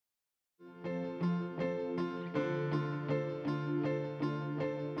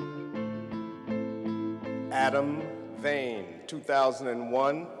Adam Vane,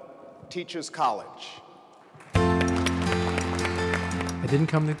 2001, Teachers College. I didn't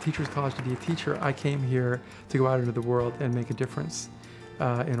come to Teachers College to be a teacher. I came here to go out into the world and make a difference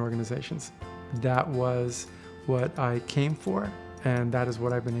in organizations. That was what I came for, and that is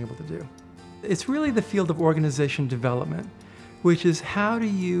what I've been able to do. It's really the field of organization development, which is how do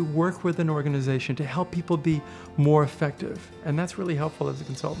you work with an organization to help people be more effective? And that's really helpful as a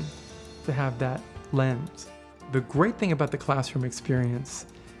consultant, to have that lens. The great thing about the classroom experience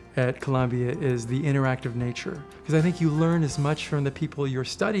at Columbia is the interactive nature, because I think you learn as much from the people you're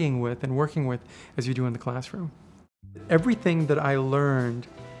studying with and working with as you do in the classroom. Everything that I learned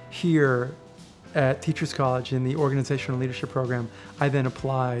here at Teachers College in the Organizational Leadership Program, I then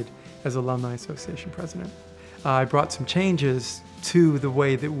applied as Alumni Association President. I brought some changes to the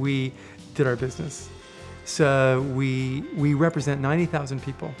way that we did our business. So we represent 90,000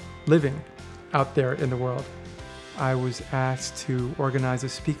 people living out there in the world. I was asked to organize a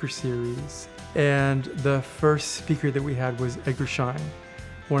speaker series, and the first speaker that we had was Edgar Schein,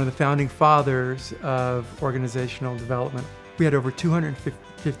 one of the founding fathers of organizational development. We had over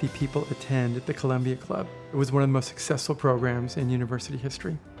 250 people attend at the Columbia Club. It was one of the most successful programs in university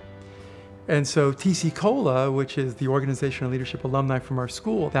history. And so TC COLA, which is the organizational leadership alumni from our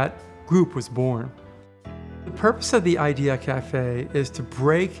school, that group was born. The purpose of the Idea Cafe is to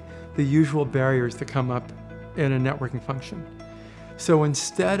break the usual barriers that come up in a networking function. So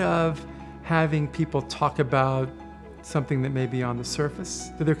instead of having people talk about something that may be on the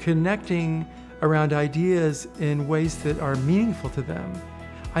surface, that they're connecting around ideas in ways that are meaningful to them.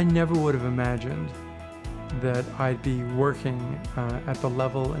 I never would have imagined that I'd be working at the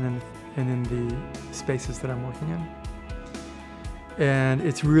level and in the spaces that I'm working in. And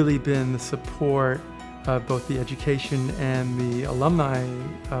it's really been the support of both the education and the alumni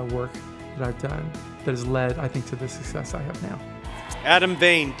work that I've done that has led, I think, to the success I have now. Adam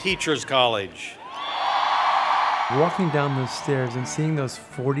Vane, Teachers College. Walking down those stairs and seeing those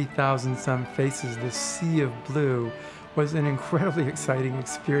 40,000 some faces, this sea of blue, was an incredibly exciting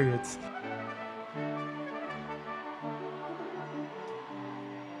experience.